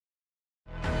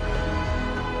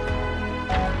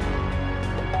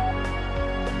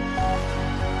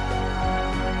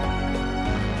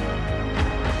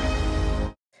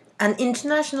An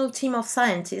international team of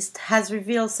scientists has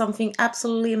revealed something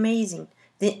absolutely amazing: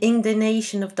 the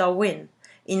indignation of Darwin.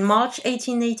 In March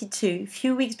 1882,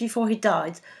 few weeks before he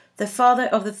died, the father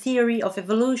of the theory of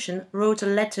evolution wrote a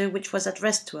letter which was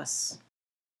addressed to us.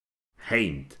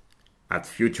 Aimed at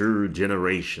future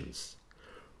generations.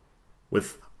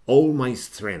 With all my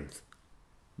strength,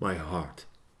 my heart,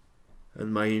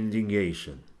 and my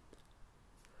indignation,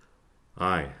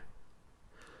 I,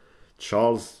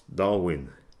 Charles Darwin,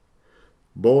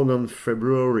 born on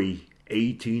February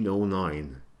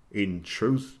 1809 in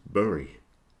Shrewsbury,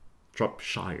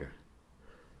 Shropshire,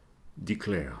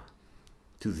 declare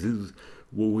to those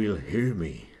who will hear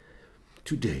me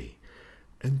today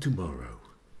and tomorrow,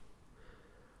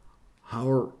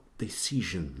 our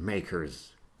decision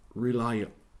makers rely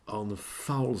on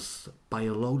false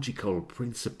biological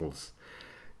principles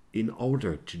in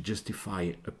order to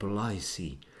justify a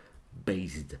policy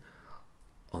based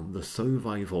on the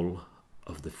survival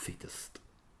of the fittest.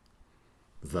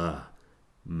 The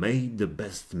 "may the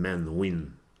best man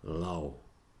win" law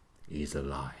is a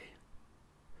lie.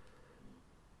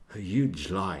 A huge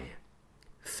lie,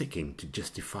 seeking to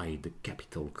justify the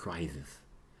capital crisis,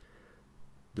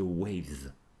 the waves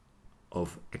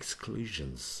of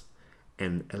exclusions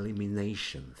and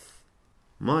eliminations.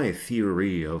 My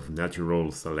theory of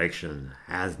natural selection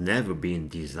has never been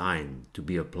designed to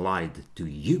be applied to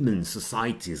human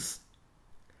societies.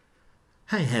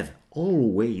 I have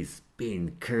always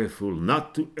been careful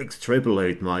not to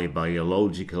extrapolate my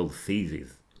biological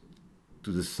thesis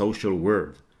to the social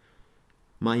world.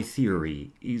 My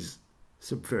theory is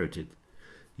subverted,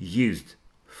 used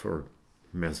for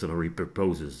mercenary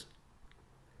purposes.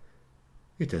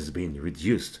 It has been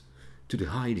reduced to the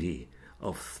idea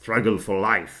of struggle for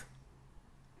life.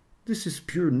 This is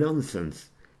pure nonsense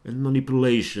and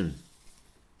manipulation.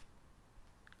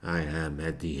 I am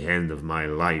at the end of my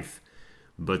life,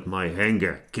 but my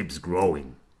anger keeps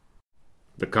growing.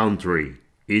 The country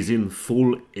is in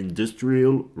full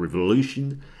industrial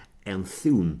revolution, and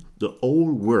soon the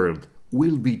whole world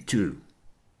will be too.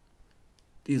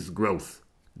 This growth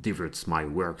diverts my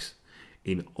works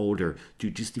in order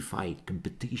to justify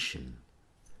competition.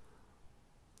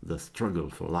 The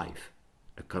struggle for life,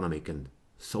 economic and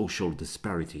social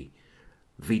disparity,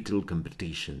 vital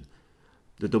competition,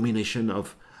 the domination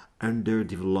of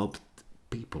underdeveloped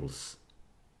peoples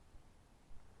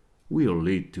will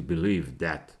lead to believe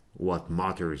that what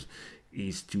matters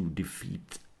is to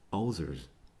defeat others,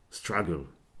 struggle,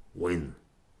 win.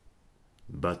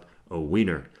 But a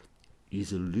winner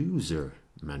is a loser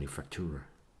manufacturer.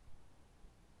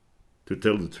 To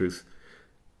tell the truth,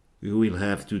 we will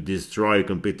have to destroy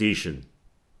competition.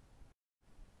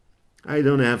 I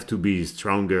don't have to be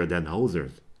stronger than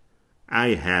others.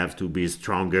 I have to be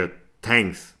stronger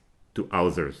thanks to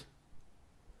others.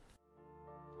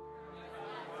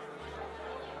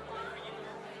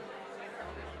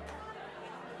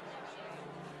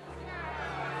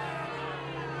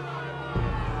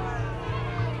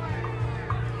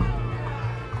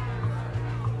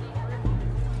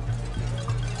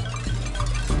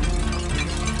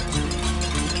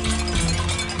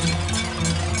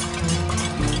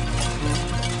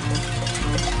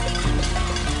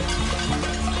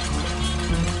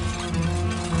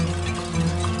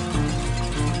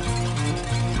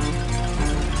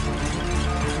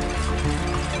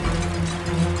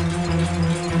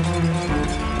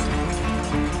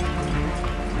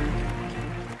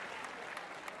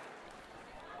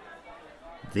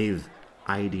 These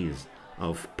ideas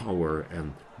of power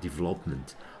and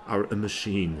development are a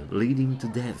machine leading to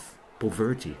death,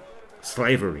 poverty,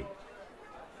 slavery.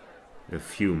 A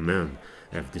few men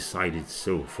have decided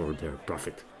so for their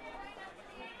profit.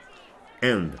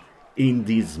 And in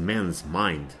this man's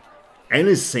mind,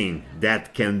 anything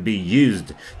that can be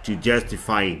used to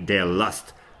justify their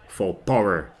lust for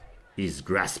power is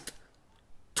grasped,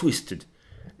 twisted,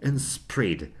 and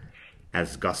spread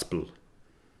as gospel.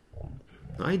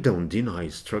 I don't deny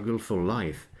struggle for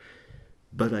life,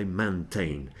 but I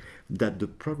maintain that the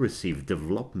progressive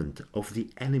development of the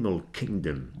animal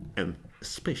kingdom, and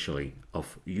especially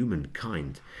of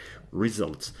humankind,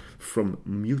 results from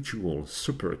mutual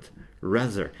support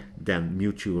rather than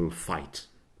mutual fight.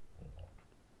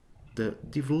 The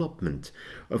development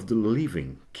of the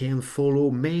living can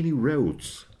follow many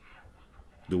roads.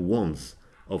 The ones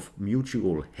of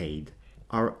mutual aid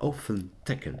are often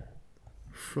taken.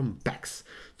 From pacts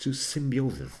to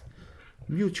symbiosis,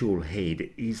 mutual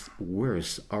aid is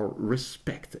worth our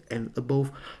respect and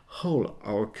above all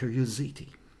our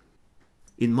curiosity.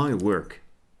 In my work,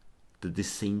 The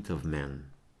Descent of Man,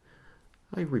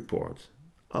 I report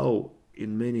how,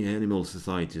 in many animal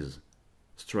societies,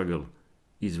 struggle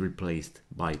is replaced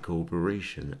by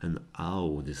cooperation, and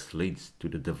how this leads to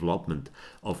the development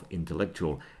of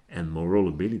intellectual and moral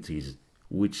abilities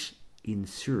which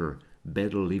ensure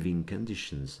better living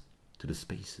conditions to the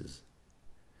species.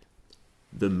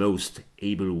 The most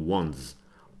able ones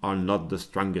are not the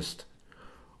strongest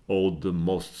or the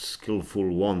most skillful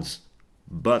ones,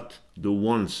 but the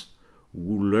ones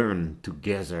who learn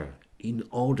together in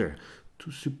order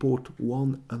to support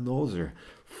one another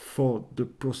for the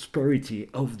prosperity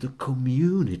of the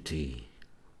community.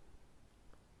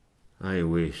 I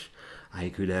wish I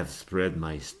could have spread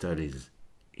my studies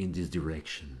in this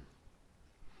direction.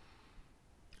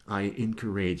 I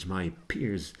encourage my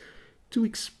peers to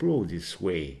explore this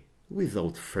way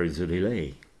without further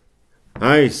delay.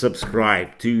 I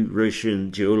subscribe to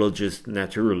Russian geologist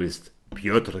naturalist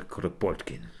Pyotr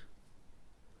Kropotkin.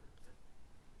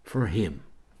 For him,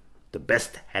 the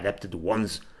best adapted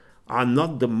ones are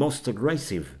not the most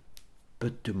aggressive,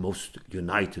 but the most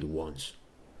united ones.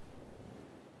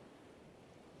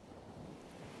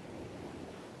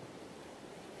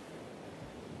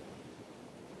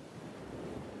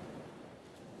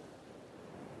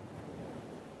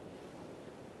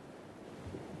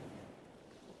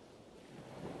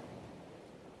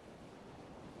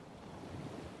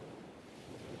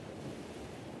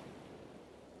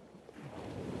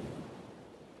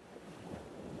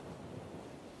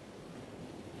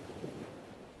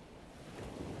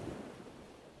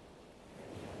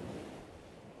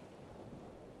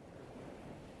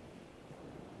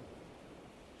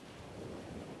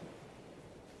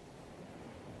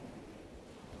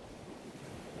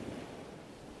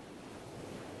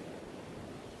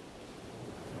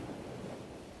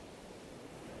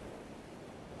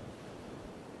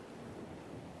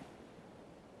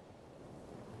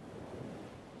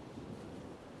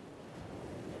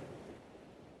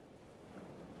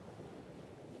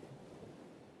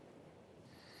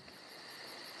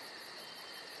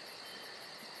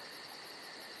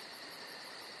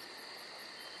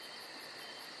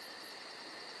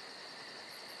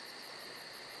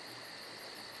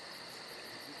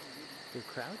 They're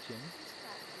crouching.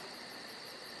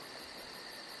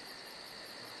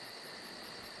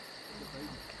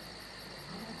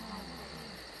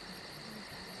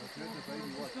 She's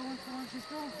going for him, she's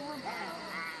going for him.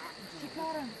 She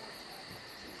got him.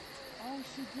 Oh,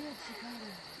 she did, she got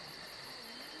him.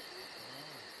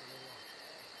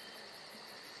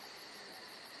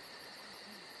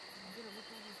 I'm gonna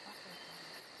look over his bucket.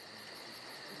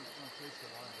 He's gonna chase the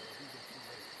line, but he gets too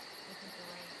late. Looking for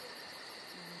right.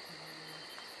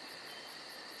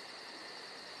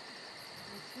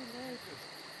 You're too late.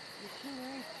 You're too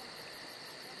late.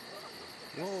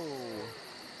 Whoa.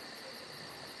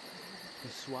 He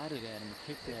swatted at him,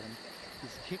 he kicked at him.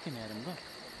 He's kicking at him, look.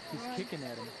 He's kicking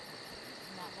at him.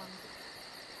 Not one.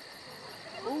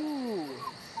 Ooh.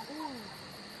 Ooh.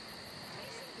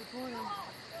 Good boy.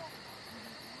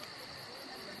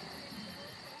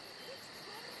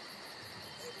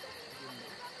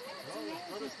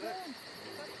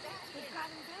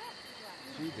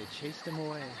 Gee, they chased him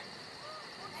away.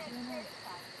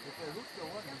 If they look the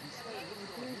one, he said,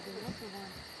 they look the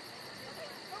one.